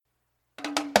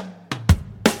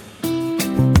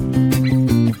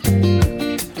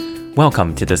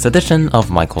Welcome to this edition of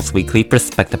Michael's Weekly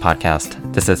Perspective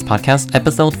Podcast. This is podcast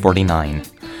episode 49.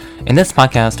 In this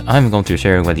podcast, I'm going to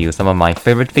share with you some of my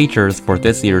favorite features for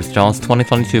this year's JAWS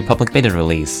 2022 public beta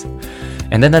release.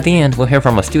 And then at the end, we'll hear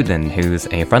from a student who's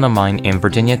a friend of mine in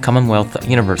Virginia Commonwealth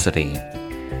University.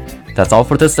 That's all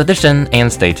for this edition, and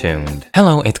stay tuned.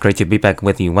 Hello, it's great to be back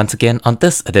with you once again on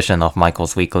this edition of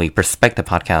Michael's Weekly Perspective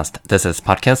Podcast. This is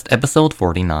podcast episode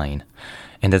 49.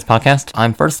 In this podcast,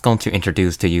 I'm first going to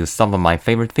introduce to you some of my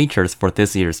favorite features for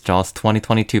this year's JAWS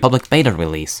 2022 public beta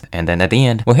release, and then at the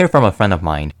end, we'll hear from a friend of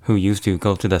mine who used to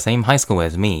go to the same high school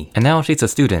as me, and now she's a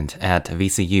student at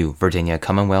VCU, Virginia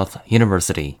Commonwealth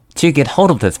University. To get hold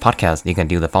of this podcast, you can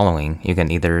do the following. You can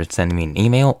either send me an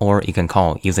email or you can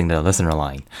call using the listener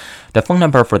line. The phone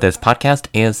number for this podcast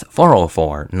is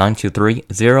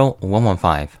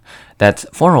 404-923-0115. That's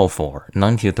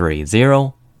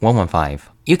 404-923-0115.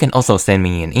 You can also send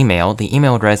me an email. The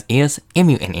email address is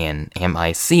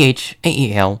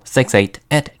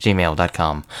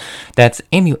munnmichael68@gmail.com. That's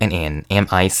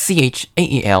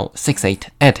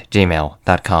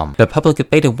munnmichael68@gmail.com. The public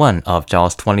beta 1 of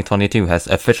JAWS 2022 has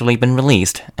officially been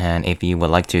released, and if you would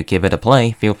like to give it a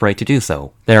play, feel free to do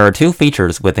so. There are two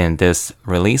features within this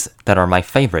release that are my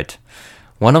favorite.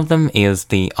 One of them is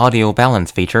the audio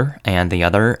balance feature, and the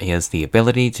other is the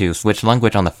ability to switch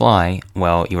language on the fly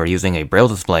while you are using a braille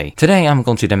display. Today I'm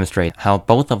going to demonstrate how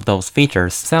both of those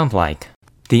features sound like.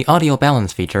 The audio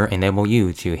balance feature enables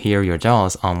you to hear your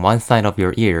JAWS on one side of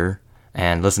your ear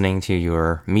and listening to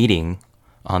your meeting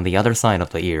on the other side of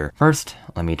the ear. First,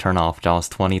 let me turn off JAWS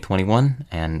 2021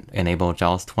 and enable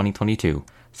JAWS 2022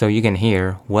 so you can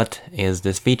hear what is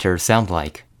this feature sound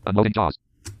like. Unloading JAWS.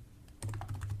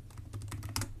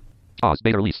 JAWS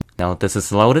beta release. Now this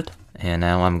is loaded, and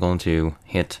now I'm going to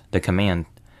hit the command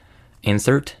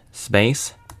insert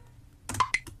space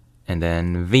and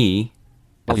then V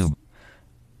Volume.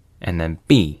 and then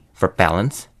B for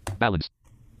balance, Balance.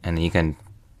 and you can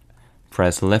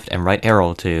press left and right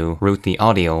arrow to route the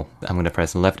audio. I'm going to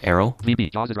press left arrow. VB.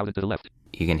 JAWS is routed to the left.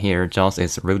 You can hear JAWS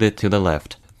is routed to the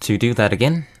left. To do that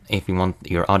again, if you want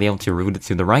your audio to route it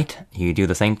to the right, you do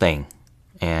the same thing.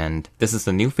 And this is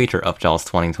the new feature of JAWS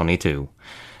 2022.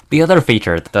 The other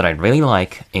feature that I really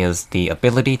like is the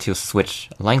ability to switch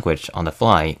language on the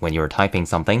fly when you're typing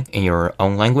something in your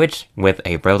own language with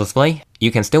a braille display.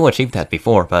 You can still achieve that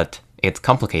before, but it's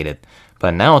complicated.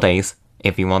 But nowadays,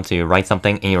 if you want to write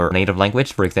something in your native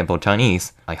language, for example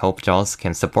Chinese, I hope JAWS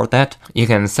can support that. You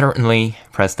can certainly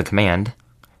press the command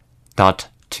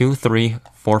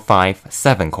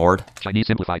 .23457 chord. Chinese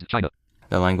simplified. China.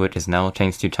 The language is now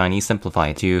changed to Chinese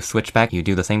simplified. To switch back, you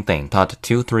do the same thing.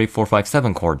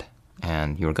 .23457 chord,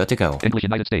 and you're good to go. English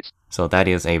United States. So that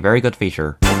is a very good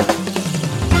feature.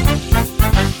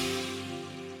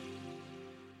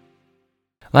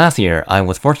 Last year, I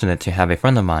was fortunate to have a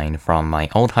friend of mine from my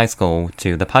old high school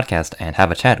to the podcast and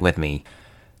have a chat with me.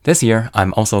 This year,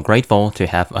 I'm also grateful to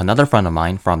have another friend of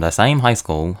mine from the same high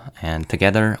school, and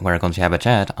together we're going to have a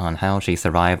chat on how she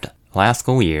survived last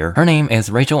school year. Her name is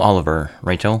Rachel Oliver.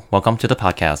 Rachel, welcome to the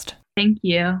podcast. Thank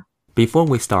you. Before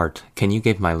we start, can you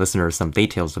give my listeners some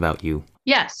details about you?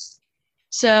 Yes.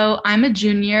 So I'm a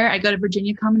junior. I go to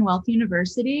Virginia Commonwealth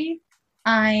University.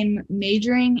 I'm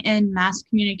majoring in mass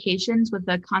communications with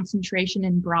a concentration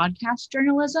in broadcast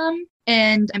journalism,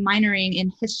 and I'm minoring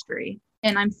in history.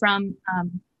 And I'm from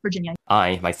Virginia.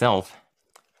 I, myself,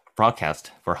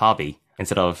 broadcast for hobby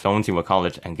instead of going to a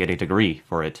college and get a degree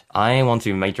for it. I want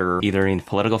to major either in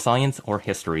political science or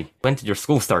history. When did your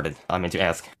school started? I meant to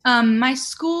ask. My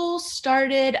school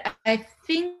started, I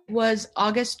think, was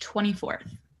August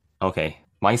 24th. Okay.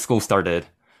 My school started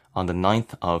on the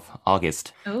 9th of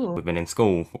August. Oh. We've been in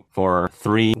school for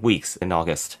 3 weeks in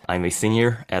August. I'm a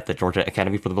senior at the Georgia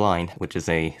Academy for the Blind, which is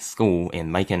a school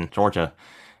in Macon, Georgia.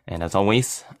 And as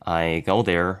always, I go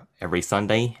there every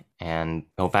Sunday and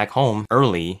go back home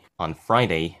early on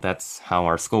Friday. That's how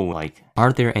our school like.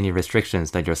 Are there any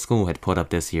restrictions that your school had put up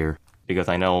this year? Because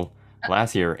I know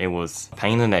last year it was a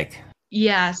pain in the neck.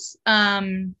 Yes.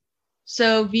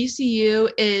 So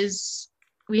VCU is,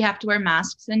 we have to wear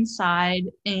masks inside,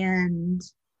 and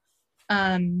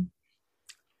I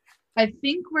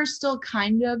think we're still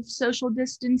kind of social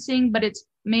distancing, but it's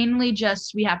mainly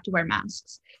just we have to wear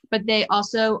masks. But they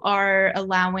also are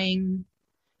allowing,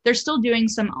 they're still doing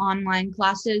some online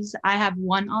classes. I have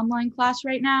one online class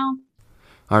right now.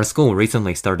 Our school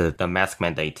recently started the mask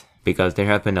mandate because there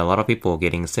have been a lot of people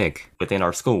getting sick within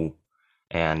our school,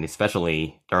 and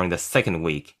especially during the second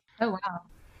week. Oh, wow.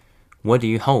 What do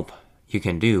you hope you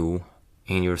can do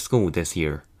in your school this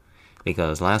year?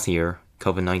 Because last year,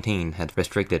 COVID-19 had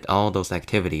restricted all those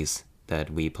activities that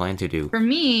we plan to do? For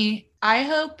me, I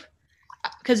hope,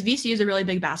 because VCU is a really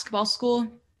big basketball school,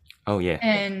 Oh, yeah.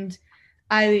 and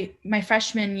my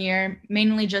freshman year,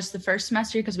 mainly just the first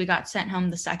semester because we got sent home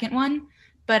the second one,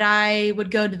 but I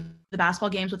would go to the basketball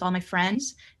games with all my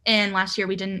friends. And last year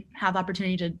we didn't have the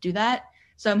opportunity to do that.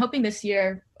 So I'm hoping this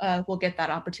year we'll get that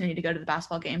opportunity to go to the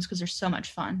basketball games because they're so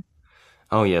much fun.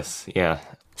 Oh, yes, yeah.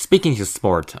 Speaking of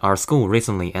sport, our school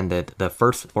recently ended the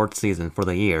first sports season for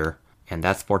the year, and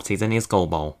that sports season is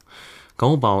goalball.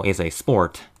 Goalball is a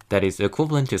sport that is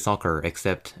equivalent to soccer,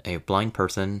 except a blind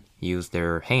person uses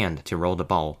their hand to roll the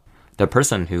ball. The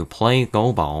person who plays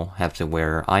goalball have to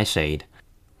wear eye shade.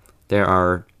 There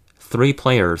are 3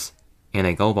 players in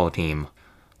a goalball team.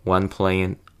 One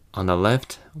playing on the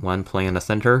left, one playing in the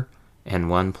center, and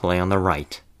one playing on the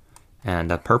right. And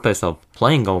the purpose of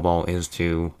playing goalball is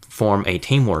to form a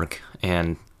teamwork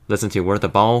and listen to where the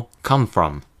ball comes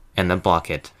from and then block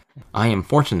it. I am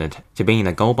fortunate to be in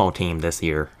a goalball team this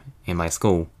year in my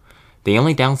school. The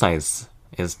only downside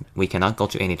is we cannot go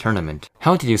to any tournament.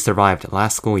 How did you survive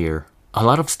last school year? A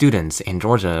lot of students in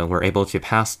Georgia were able to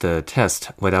pass the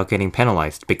test without getting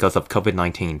penalized because of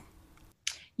COVID-19.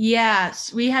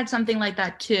 Yes, we had something like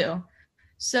that too.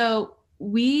 So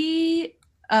we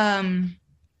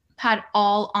had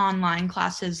all online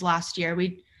classes last year.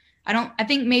 I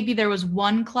think maybe there was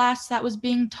one class that was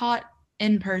being taught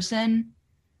in person,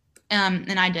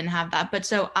 and I didn't have that. But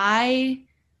so I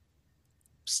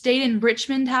stayed in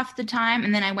Richmond half the time,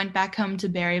 and then I went back home to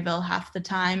Berryville half the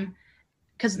time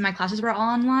because my classes were all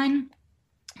online.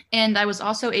 And I was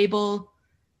also able,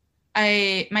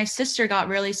 my sister got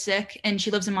really sick and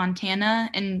she lives in Montana.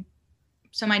 And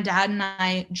so my dad and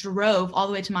I drove all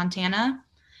the way to Montana,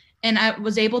 and I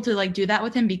was able to like do that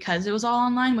with him because it was all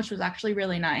online, which was actually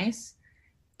really nice.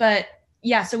 But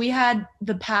yeah, so we had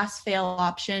the pass fail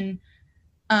option.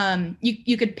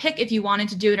 You could pick if you wanted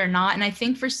to do it or not. And I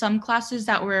think for some classes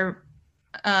that were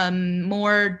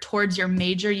more towards your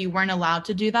major, you weren't allowed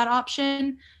to do that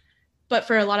option. But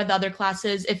for a lot of the other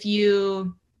classes, if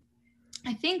you,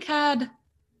 I think, had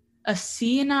a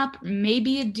C and up,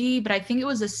 maybe a D, but I think it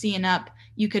was a C and up,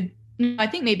 I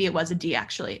think maybe it was a D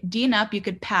actually. D and up, you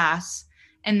could pass.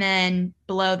 And then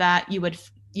below that,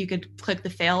 you could click the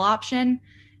fail option.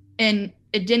 And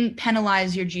it didn't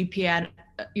penalize your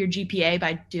GPA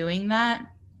by doing that.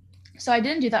 So I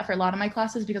didn't do that for a lot of my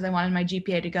classes because I wanted my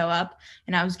GPA to go up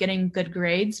and I was getting good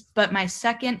grades. But my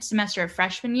second semester of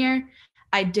freshman year,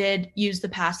 I did use the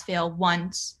pass fail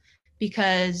once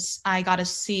because I got a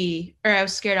C, or I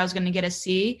was scared I was going to get a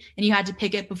C, and you had to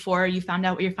pick it before you found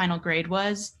out what your final grade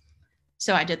was.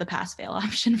 So I did the pass fail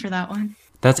option for that one.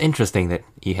 That's interesting that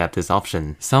you have this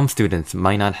option. Some students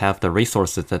might not have the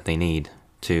resources that they need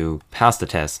to pass the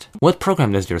test. What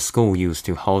program does your school use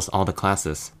to host all the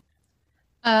classes?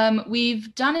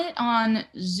 We've done it on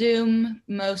Zoom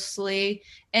mostly.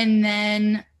 And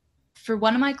then for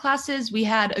one of my classes, we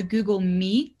had a Google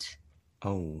Meet.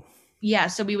 Oh. Yeah,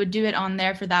 so we would do it on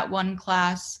there for that one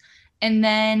class. And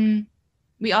then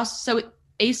we also, so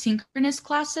asynchronous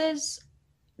classes,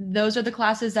 those are the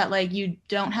classes that like you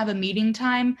don't have a meeting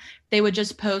time. They would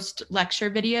just post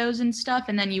lecture videos and stuff,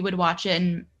 and then you would watch it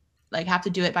and like have to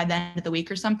do it by the end of the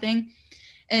week or something.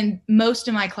 And most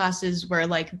of my classes were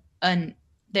like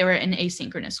they were an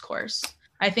asynchronous course.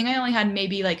 I think I only had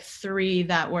maybe like 3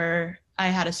 that I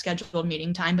had a scheduled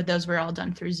meeting time, but those were all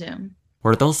done through Zoom.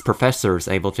 Were those professors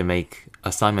able to make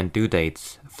assignment due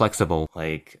dates flexible?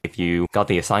 Like, if you got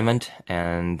the assignment,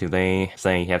 and do they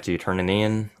say you have to turn it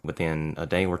in within a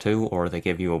day or 2, or they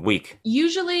give you a week?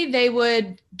 Usually they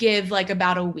would give like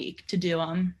about a week to do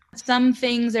them. Some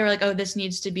things they were like, oh, this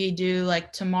needs to be due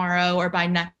like tomorrow or by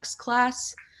next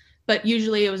class. But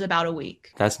usually it was about a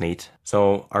week. That's neat.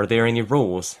 So, are there any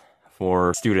rules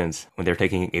for students when they're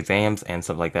taking exams and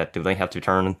stuff like that? Do they have to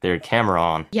turn their camera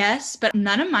on? Yes, but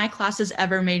none of my classes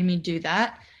ever made me do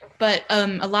that. But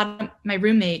a lot of my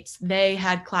roommates, they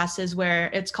had classes where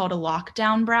it's called a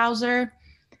lockdown browser.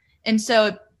 And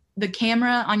so the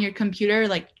camera on your computer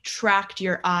like tracked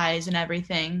your eyes and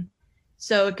everything.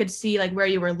 So it could see like where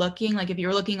you were looking. Like if you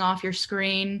were looking off your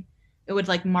screen, it would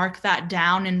like mark that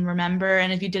down and remember.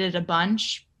 And if you did it a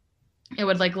bunch, it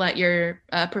would like let your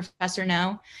professor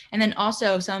know. And then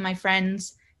also some of my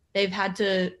friends, they've had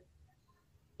to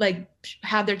like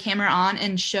have their camera on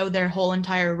and show their whole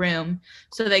entire room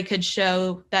so they could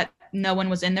show that no one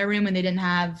was in their room and they didn't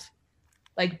have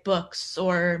like books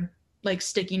or like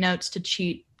sticky notes to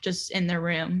cheat just in their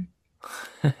room.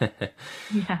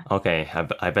 Yeah. Okay,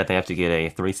 I bet they have to get a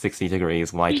 360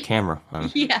 degrees wide camera.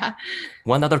 Yeah.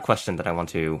 One other question that I want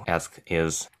to ask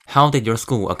is, how did your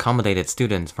school accommodate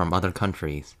students from other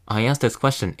countries? I ask this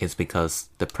question is because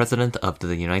the President of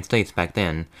the United States back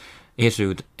then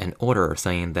issued an order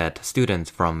saying that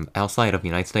students from outside of the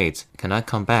United States cannot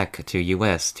come back to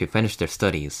US to finish their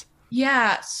studies.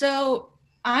 Yeah. So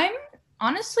I'm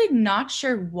honestly not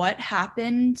sure what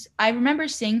happened. I remember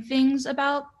seeing things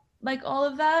about like all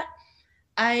of that.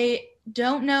 I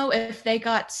don't know if they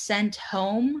got sent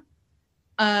home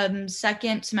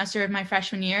second semester of my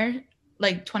freshman year,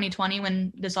 like 2020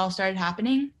 when this all started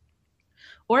happening,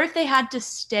 or if they had to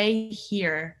stay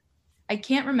here. I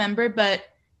can't remember, but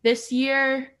this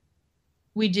year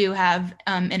we do have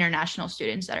international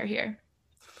students that are here.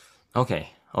 Okay.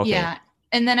 Yeah.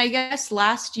 And then I guess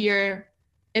last year,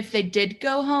 if they did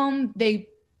go home, they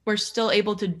were still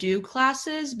able to do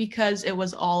classes because it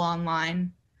was all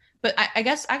online. But I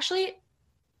guess actually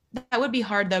that would be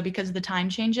hard though because of the time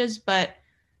changes. But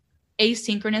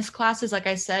asynchronous classes, like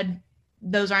I said,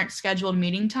 those aren't scheduled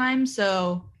meeting times.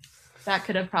 So that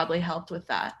could have probably helped with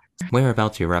that. We're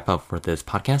about to wrap up for this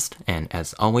podcast, and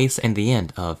as always, in the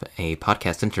end of a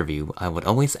podcast interview, I would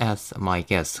always ask my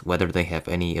guests whether they have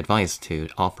any advice to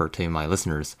offer to my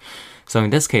listeners. So in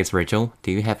this case, Rachel,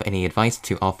 do you have any advice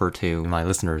to offer to my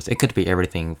listeners? It could be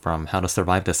everything from how to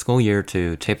survive the school year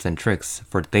to tips and tricks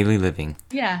for daily living.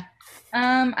 Yeah.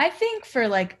 I think for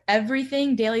like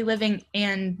everything, daily living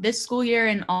and this school year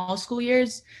and all school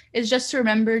years is just to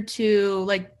remember to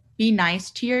like be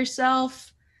nice to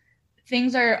yourself.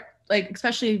 Things are like,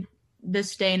 especially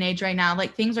this day and age right now,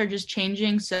 like things are just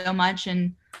changing so much.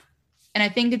 And I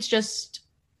think it's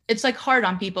like hard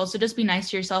on people. So just be nice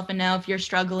to yourself and know if you're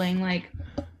struggling, like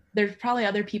there's probably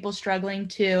other people struggling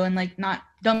too. And like,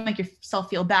 don't make yourself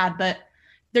feel bad, but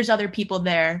there's other people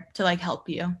there to like help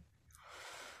you.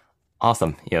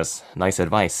 Awesome. Yes, nice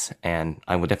advice, and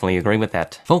I would definitely agree with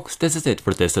that. Folks, this is it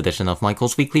for this edition of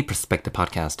Michael's Weekly Perspective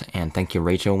Podcast, and thank you,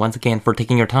 Rachel, once again for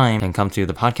taking your time and come to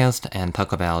the podcast and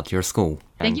talk about your school.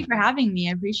 Thank you for having me.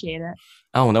 I appreciate it.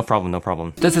 Oh, no problem, no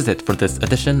problem. This is it for this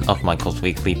edition of Michael's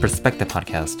Weekly Perspective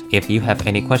Podcast. If you have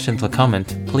any questions or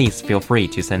comments, please feel free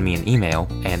to send me an email,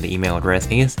 and the email address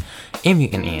is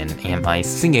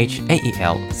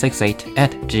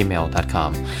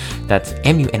munnmichael68@gmail.com. That's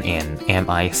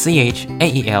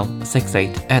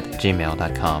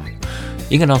munnmichael68@gmail.com.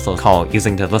 You can also call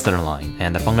using the listener line,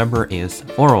 and the phone number is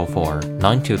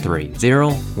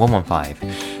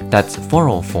 404-923-0115. That's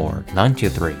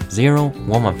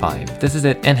 404-923-0115. This is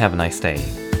it, and have a nice day.